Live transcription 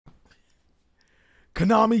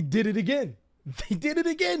Konami did it again. They did it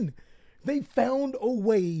again. They found a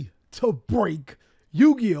way to break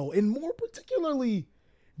Yu-Gi-Oh! And more particularly,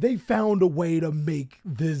 they found a way to make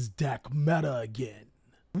this deck meta again.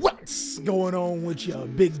 What's going on with ya,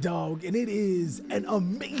 big dog? And it is an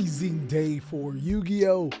amazing day for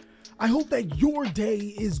Yu-Gi-Oh! I hope that your day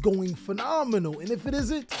is going phenomenal. And if it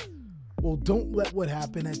isn't, well, don't let what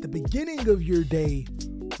happened at the beginning of your day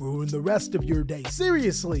ruin the rest of your day.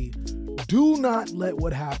 Seriously, do not let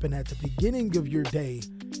what happened at the beginning of your day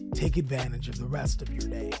take advantage of the rest of your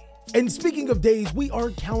day. And speaking of days, we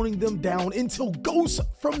are counting them down until Ghost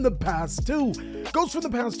from the Past 2. Ghost from the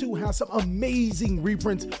Past 2 has some amazing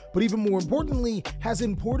reprints, but even more importantly, has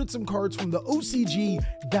imported some cards from the OCG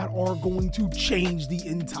that are going to change the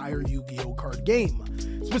entire Yu-Gi-Oh! Card game.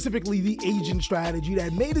 Specifically, the Agent strategy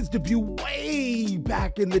that made its debut way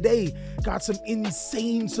back in the day got some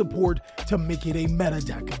insane support to make it a meta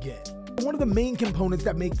deck again. One of the main components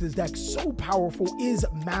that makes this deck so powerful is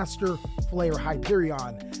Master Flare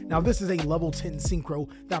Hyperion. Now, this is a level 10 synchro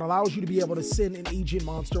that allows you to be able to send an agent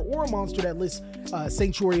monster or a monster that lists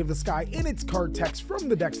Sanctuary of the Sky in its card text from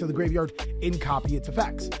the deck to the graveyard and copy its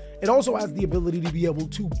effects. It also has the ability to be able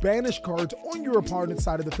to banish cards on your opponent's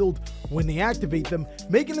side of the field when they activate them,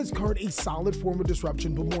 making this card a solid form of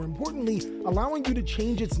disruption, but more importantly, allowing you to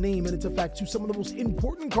change its name and its effect to some of the most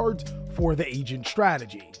important cards for the Agent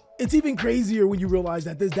strategy. It's even crazier when you realize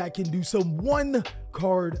that this deck can do some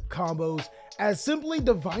one-card combos, as simply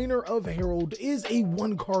Diviner of Herald is a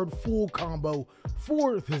one-card full combo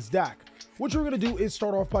for this deck. What you're going to do is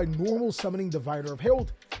start off by normal summoning Diviner of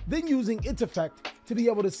Herald, then using its effect to be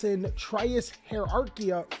able to send Trias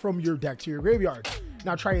Hierarchia from your deck to your graveyard.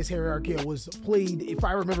 Now, Trias Hierarchia was played, if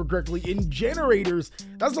I remember correctly, in Generators.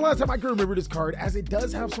 That's the last time I can remember this card, as it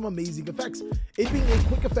does have some amazing effects. It being a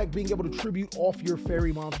quick effect, being able to tribute off your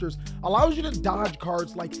fairy monsters, allows you to dodge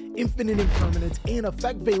cards like Infinite Impermanence and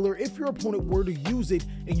Effect Veiler if your opponent were to use it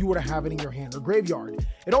and you were to have it in your hand or graveyard.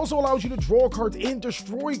 It also allows you to draw cards and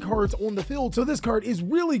destroy cards on the field, so this card is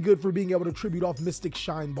really good for being able to tribute off Mystic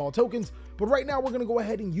Shine Ball tokens. But right now, we're going to go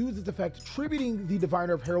ahead and use its effect, tributing the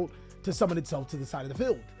Diviner of Herald to summon itself to the side of the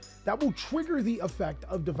field. That will trigger the effect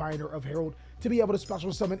of Diviner of Herald to be able to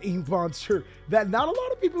special summon a monster that not a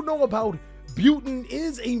lot of people know about. Butin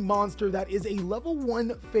is a monster that is a level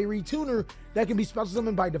 1 fairy tuner that can be special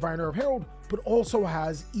summoned by Diviner of Herald, but also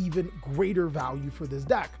has even greater value for this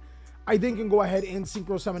deck. I then can go ahead and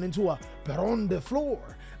synchro summon into a Baron de Fleur.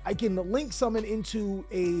 I can link summon into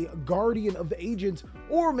a Guardian of the Agent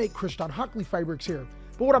or make Christian Hockley Fabrics here.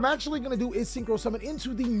 But what I'm actually going to do is synchro summon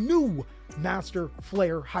into the new Master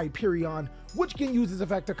Flare Hyperion, which can use its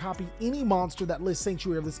effect to copy any monster that lists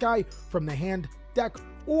Sanctuary of the Sky from the hand, deck,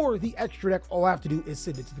 or the extra deck. All I have to do is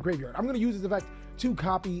send it to the graveyard. I'm going to use its effect to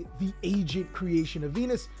copy the Agent Creation of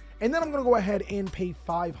Venus, and then I'm going to go ahead and pay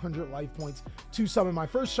 500 life points to summon my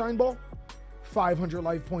first Shine Ball, 500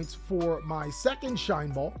 life points for my second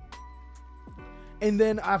Shine Ball, and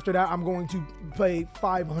then after that, I'm going to pay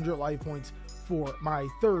 500 life points for my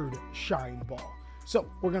third Shine Ball. So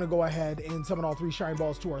we're going to go ahead and summon all 3 Shine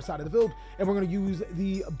Balls to our side of the field, and we're going to use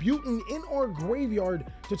the Butin in our graveyard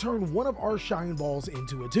to turn one of our Shine Balls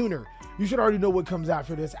into a tuner. You should already know what comes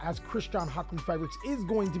after this, as Christian Hockley Fabrics is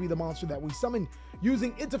going to be the monster that we summon,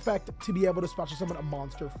 using its effect to be able to special summon a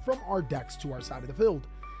monster from our decks to our side of the field.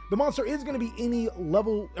 The monster is going to be any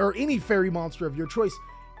level or any fairy monster of your choice.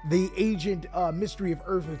 The Agent Mystery of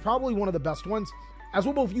Earth is probably one of the best ones, as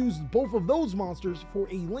we'll both use both of those monsters for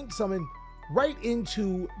a link summon right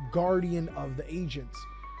into Guardian of the Agents.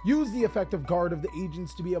 Use the effect of Guard of the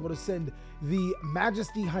Agents to be able to send the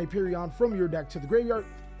Majesty Hyperion from your deck to the graveyard,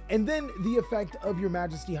 and then the effect of your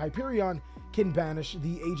Majesty Hyperion can banish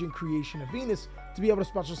the Agent Creation of Venus to be able to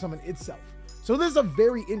special summon itself. So this is a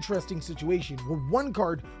very interesting situation. With one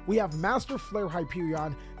card, we have Master Flare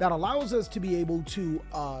Hyperion that allows us to be able to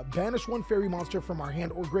banish one fairy monster from our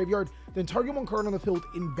hand or graveyard, then target one card on the field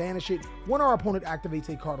and banish it when our opponent activates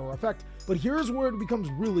a card or effect. But here's where it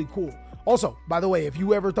becomes really cool. Also, by the way, if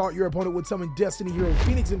you ever thought your opponent would summon Destiny Hero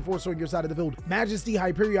Phoenix Enforcer on your side of the field, Majesty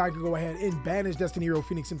Hyperion can go ahead and banish Destiny Hero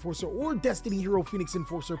Phoenix Enforcer or Destiny Hero Phoenix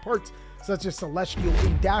Enforcer parts such as Celestial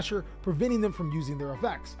and Dasher, preventing them from using their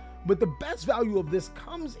effects. But the best value of this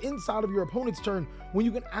comes inside of your opponent's turn when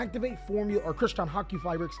you can activate Formula or Christian Hockley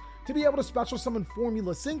Fabrics to be able to special summon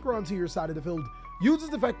Formula Synchron to your side of the field, use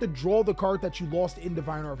its effect to draw the card that you lost in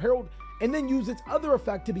Diviner of Herald, and then use its other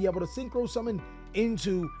effect to be able to synchro summon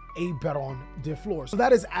into a Baron de Fleur. So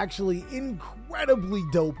that is actually incredibly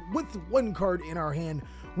dope with one card in our hand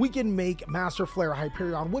we can make Master Flare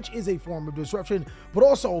Hyperion, which is a form of disruption, but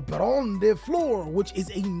also Baron de Fleur, which is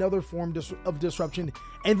another form of disruption,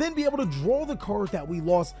 and then be able to draw the card that we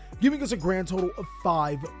lost, giving us a grand total of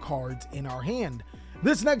 5 cards in our hand.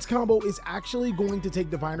 This next combo is actually going to take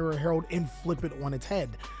Diviner Herald and flip it on its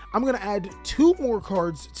head. I'm going to add 2 more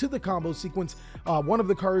cards to the combo sequence, one of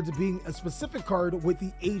the cards being a specific card with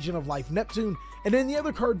the Agent of Life Neptune, and then the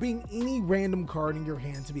other card being any random card in your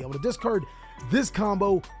hand to be able to discard. This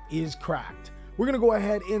combo is cracked. We're going to go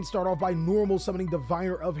ahead and start off by normal summoning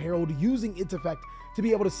Diviner of Herald using its effect to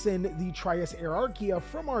be able to send the Trias Hierarchia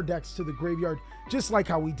from our decks to the graveyard, just like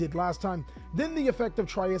how we did last time. Then the effect of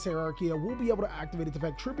Trias Hierarchia will be able to activate its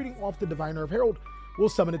effect, tributing off the Diviner of Herald, will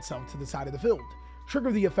summon itself to the side of the field.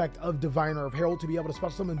 Trigger the effect of Diviner of Herald to be able to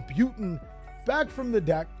special summon Butin back from the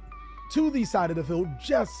deck to the side of the field,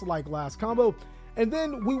 just like last combo. And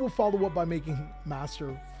then we will follow up by making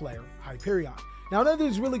Master Flare Hyperion. Now,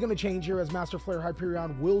 nothing's really going to change here, as Master Flare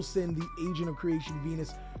Hyperion will send the Agent of Creation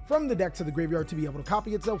Venus from the deck to the graveyard to be able to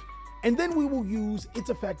copy itself, and then we will use its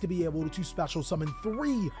effect to be able to special summon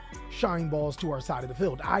 3 Shine Balls to our side of the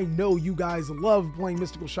field. I know you guys love playing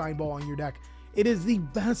Mystical Shine Ball on your deck. It is the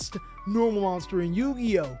best normal monster in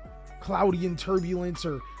Yu-Gi-Oh! Cloudy and Turbulence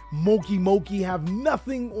or Moki Moki have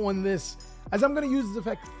nothing on this, as I'm going to use this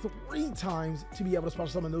effect 3 times to be able to special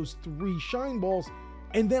summon those 3 Shine Balls,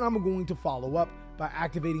 and then I'm going to follow up by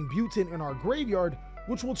activating Butin in our graveyard,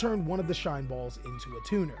 which will turn one of the Shine Balls into a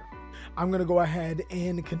tuner. I'm going to go ahead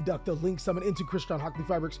and conduct a Link Summon into Kristan Huckley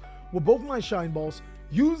Fabrics with both my Shine Balls,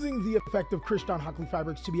 using the effect of Kristan Huckley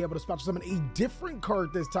Fabrics to be able to special summon a different card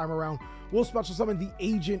this time around. We'll special summon the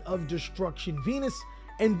Agent of Destruction Venus,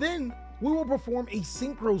 and then we will perform a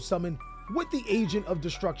Synchro Summon with the Agent of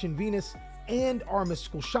Destruction Venus and our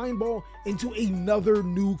Mystical Shine Ball into another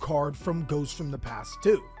new card from Ghosts from the Past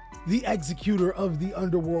 2. The Executor of the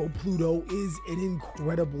Underworld Pluto is an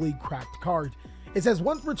incredibly cracked card. It says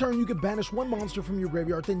once per turn you can banish 1 monster from your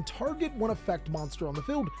graveyard, then target 1 effect monster on the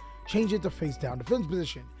field, change it to face down defense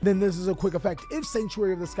position. Then this is a quick effect if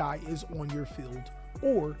Sanctuary of the Sky is on your field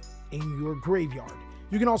or in your graveyard.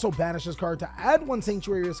 You can also banish this card to add 1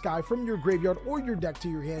 Sanctuary of the Sky from your graveyard or your deck to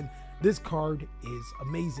your hand. This card is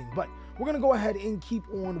amazing, but we're going to go ahead and keep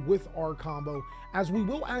on with our combo, as we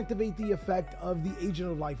will activate the effect of the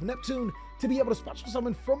Agent of Life Neptune to be able to special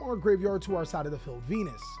summon from our graveyard to our side of the field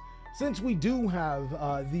Venus. Since we do have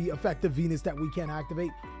the effect of Venus that we can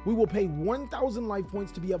activate, we will pay 1,000 life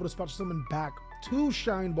points to be able to special summon back 2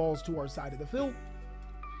 Shine Balls to our side of the field,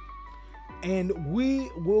 and we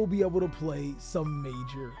will be able to play some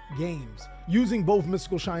major games. Using both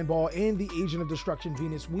Mystical Shine Ball and the Agent of Destruction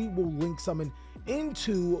Venus, we will Link Summon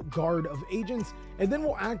into Guard of Agents, and then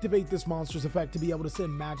we'll activate this monster's effect to be able to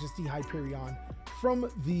send Majesty Hyperion from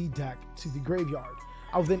the deck to the graveyard.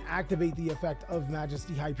 I'll then activate the effect of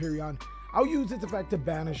Majesty Hyperion. I'll use its effect to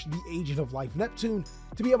banish the Agent of Life Neptune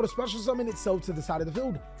to be able to special summon itself to the side of the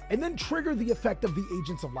field, and then trigger the effect of the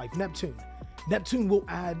Agents of Life Neptune. Neptune will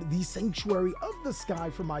add the Sanctuary of the Sky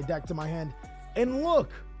from my deck to my hand, and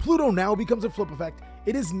look, Pluto now becomes a flip effect.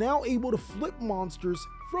 It is now able to flip monsters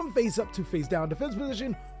from face up to face down defense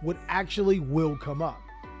position, what actually will come up.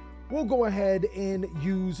 We'll go ahead and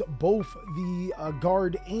use both the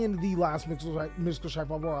guard and the last Mystical Shine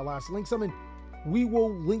Ball, our last Link Summon. We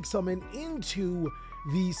will Link Summon into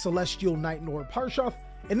the Celestial Night Lord Parshath,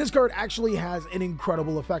 and this card actually has an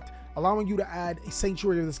incredible effect, allowing you to add a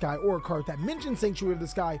Sanctuary of the Sky or a card that mentions Sanctuary of the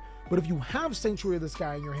Sky. But if you have Sanctuary of the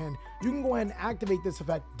Sky in your hand, you can go ahead and activate this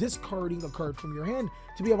effect, discarding a card from your hand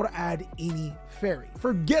to be able to add any fairy.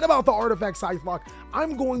 Forget about the artifact Scythe Lock.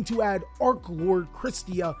 I'm going to add Arc Lord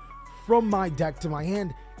Christia from my deck to my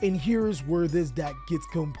hand, and here's where this deck gets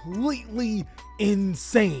completely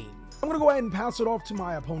insane. I'm going to go ahead and pass it off to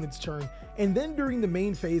my opponent's turn, and then during the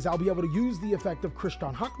main phase, I'll be able to use the effect of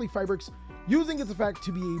Kristan Huckley Fabrics, using its effect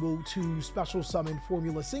to be able to special summon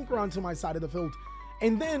Formula Synchron to my side of the field,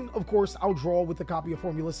 and then, of course, I'll draw with a copy of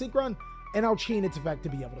Formula Synchron, and I'll chain its effect to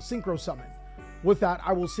be able to Synchro Summon. With that,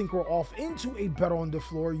 I will Synchro off into a Baron de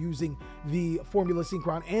Fleur using the Formula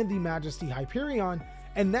Synchron and the Majesty Hyperion,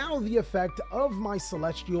 and now the effect of my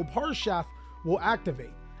Celestial Parshath will activate.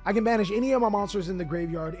 I can banish any of my monsters in the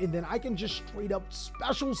graveyard, and then I can just straight up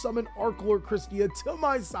special summon Arc Lord Christia to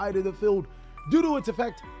my side of the field due to its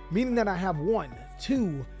effect, meaning that I have 1,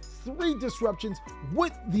 2, 3 disruptions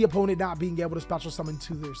with the opponent not being able to special summon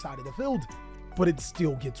to their side of the field, but it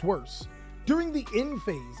still gets worse. During the end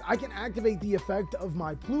phase, I can activate the effect of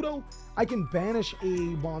my Pluto. I can banish a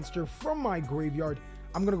monster from my graveyard.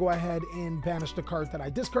 I'm going to go ahead and banish the card that I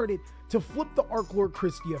discarded to flip the Arc Lord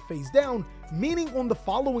Christia face down, meaning on the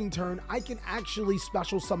following turn, I can actually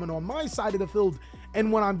special summon on my side of the field.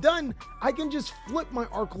 And when I'm done, I can just flip my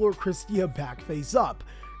Arc Lord Christia back face up.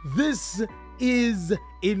 This is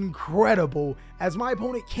incredible, as my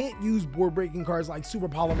opponent can't use board breaking cards like Super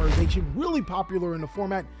Polymerization, really popular in the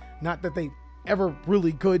format. Not that they ever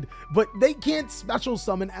really could, but they can't special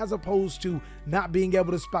summon, as opposed to not being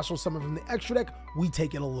able to special summon from the extra deck. We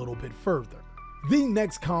take it a little bit further. The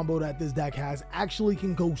next combo that this deck has actually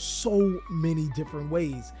can go so many different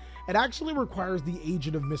ways. It actually requires the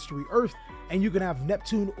Agent of Mystery Earth, and you can have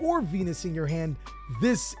Neptune or Venus in your hand.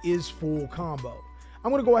 This is full combo.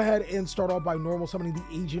 I'm going to go ahead and start off by normal summoning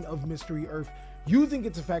the Agent of Mystery Earth, using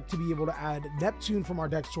its effect to be able to add Neptune from our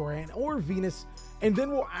decks to our hand, or Venus, and then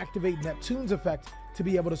we'll activate Neptune's effect to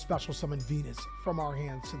be able to special summon Venus from our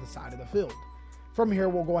hands to the side of the field. From here,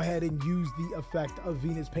 we'll go ahead and use the effect of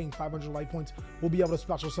Venus paying 500 life points. We'll be able to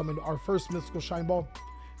special summon our first Mystical Shine Ball.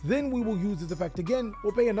 Then we will use this effect again.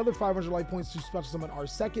 We'll pay another 500 life points to special summon our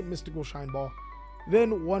second Mystical Shine Ball.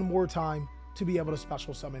 Then one more time to be able to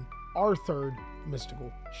special summon our third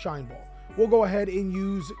Mystical Shine Ball. We'll go ahead and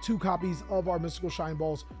use 2 copies of our Mystical Shine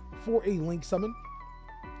Balls for a Link summon.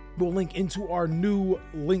 We'll link into our new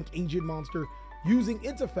Link Agent monster, using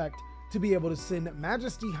its effect to be able to send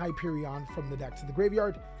Majesty Hyperion from the deck to the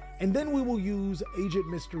graveyard. And then we will use Agent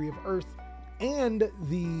Mystery of Earth and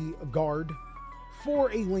the Guard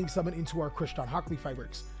for a Link summon into our Kristan Hockley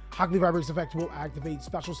Fabrics. Hockley Fabrics effect will activate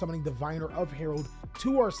special summoning Diviner of Herald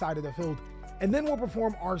to our side of the field, and then we'll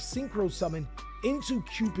perform our Synchro summon into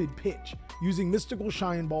Cupid Pitch using Mystical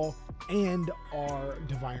Shine Ball and our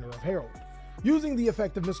Diviner of Herald. Using the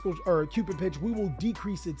effect of Cupid Pitch, we will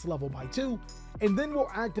decrease its level by 2, and then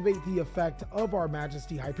we'll activate the effect of our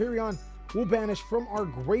Majesty Hyperion. We'll banish from our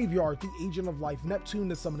graveyard the Agent of Life Neptune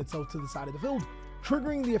to summon itself to the side of the field,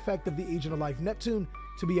 triggering the effect of the Agent of Life Neptune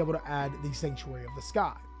to be able to add the Sanctuary of the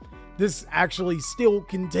Sky. This actually still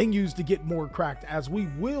continues to get more cracked, as we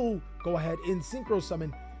will go ahead and Synchro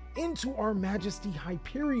summon into our Majesty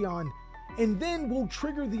Hyperion, and then we'll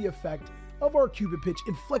trigger the effect of our Cupid Pitch,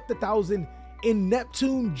 Inflict 1,000, and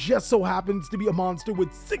Neptune just so happens to be a monster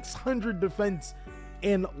with 600 defense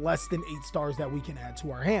and less than 8 stars that we can add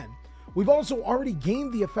to our hand. We've also already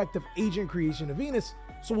gained the effect of Agent Creation of Venus,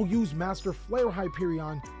 so we'll use Master Flare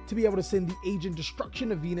Hyperion to be able to send the Agent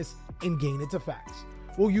Destruction of Venus and gain its effects.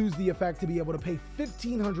 We'll use the effect to be able to pay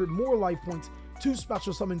 1,500 more life points to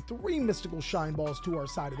special summon 3 Mystical Shine Balls to our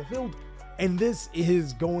side of the field, and this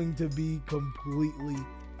is going to be completely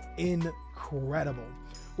incredible.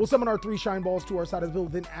 We'll summon our 3 Shine Balls to our side of the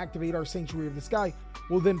field, then activate our Sanctuary of the Sky.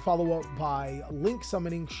 We'll then follow up by Link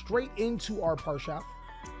summoning straight into our Parshaft,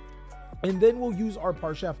 and then we'll use our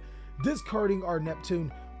Parshaft, discarding our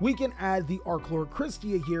Neptune. We can add the Arc Lord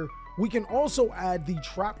Christia here. We can also add the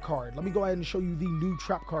Trap card. Let me go ahead and show you the new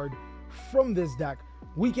Trap card from this deck.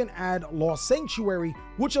 We can add Lost Sanctuary,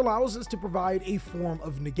 which allows us to provide a form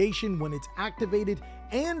of negation when it's activated,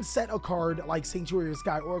 and set a card like Sanctuary of the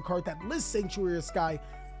Sky, or a card that lists Sanctuary of the Sky,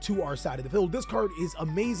 to our side of the field. This card is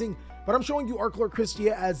amazing, but I'm showing you Arc Lord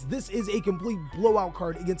Christia as this is a complete blowout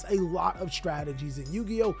card against a lot of strategies in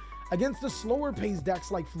Yu-Gi-Oh! Against the slower paced decks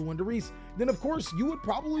like Fluendereese, then of course you would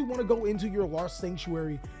probably want to go into your Lost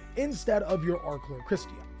Sanctuary instead of your Arc Lord Christia.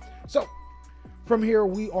 So from here,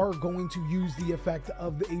 we are going to use the effect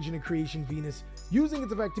of the Agent of Creation Venus, using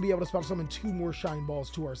its effect to be able to special summon 2 more Shine Balls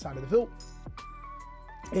to our side of the field.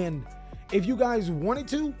 And if you guys wanted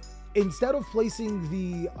to, instead of placing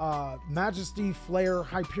the Majesty Flare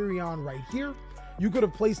Hyperion right here, you could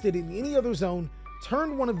have placed it in any other zone,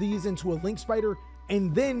 turned one of these into a Link Spider,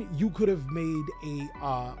 and then you could have made a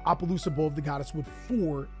Appaloosa Bow of the Goddess with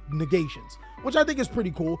 4 negations, which I think is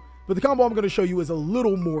pretty cool. But the combo I'm going to show you is a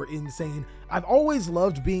little more insane. I've always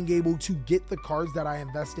loved being able to get the cards that I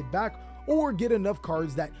invested back, or get enough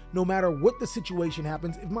cards that no matter what the situation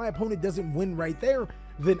happens, if my opponent doesn't win right there,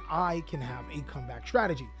 then I can have a comeback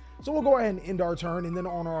strategy. So we'll go ahead and end our turn, and then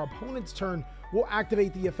on our opponent's turn, we'll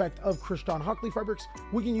activate the effect of Kristan Hockley Fabrics.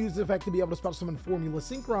 We can use the effect to be able to special summon Formula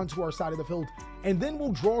Synchron to our side of the field, and then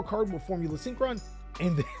we'll draw a card with Formula Synchron,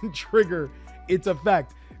 and then trigger its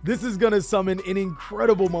effect. This is going to summon an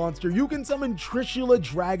incredible monster. You can summon Trishula,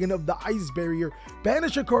 Dragon of the Ice Barrier,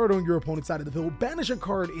 banish a card on your opponent's side of the field, banish a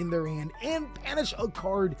card in their hand, and banish a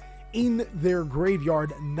card in their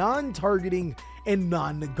graveyard, non-targeting and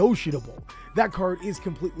non-negotiable. That card is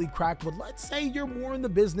completely cracked, but let's say you're more in the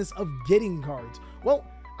business of getting cards. Well,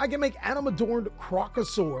 I can make Animadorned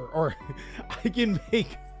Crocosaur, or I can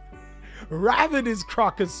make Ravenous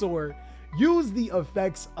Crocosaur use the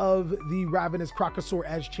effects of the Ravenous Crocosaur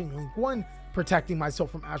as Chain Link 1, protecting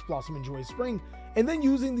myself from Ash Blossom and Joyous Spring, and then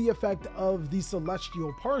using the effect of the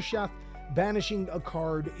Celestial Parshath, banishing a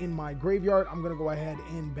card in my graveyard. I'm going to go ahead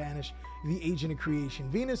and banish the Agent of Creation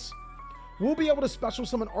Venus. We'll be able to special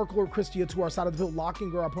summon Archlord Christia to our side of the field,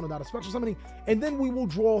 locking our opponent out of special summoning, and then we will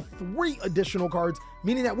draw 3 additional cards,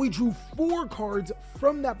 meaning that we drew 4 cards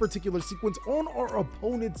from that particular sequence on our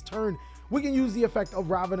opponent's turn. We can use the effect of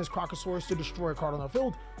Ravenous Crocosaurus to destroy a card on our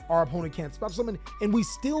field. Our opponent can't special summon, and we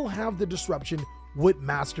still have the disruption with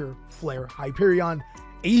Master Flare Hyperion.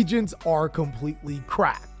 Agents are completely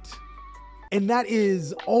cracked. And that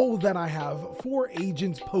is all that I have for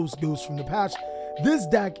Agents post Ghost from the Past. This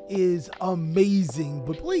deck is amazing,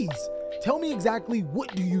 but please tell me exactly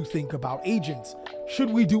what do you think about Agents? Should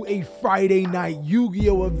we do a Friday night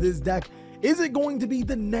Yu-Gi-Oh of this deck? Is it going to be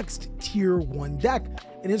the next tier 1 deck?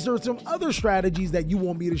 And is there some other strategies that you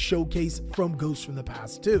want me to showcase from Ghosts from the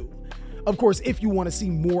Past too? Of course, if you want to see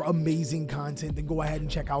more amazing content, then go ahead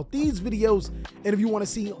and check out these videos. And if you want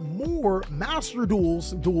to see more Master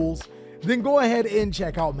Duels, then go ahead and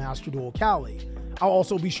check out Master Duel Cali. I'll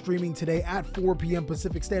also be streaming today at 4 p.m.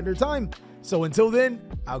 Pacific Standard Time. So until then,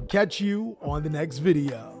 I'll catch you on the next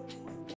video.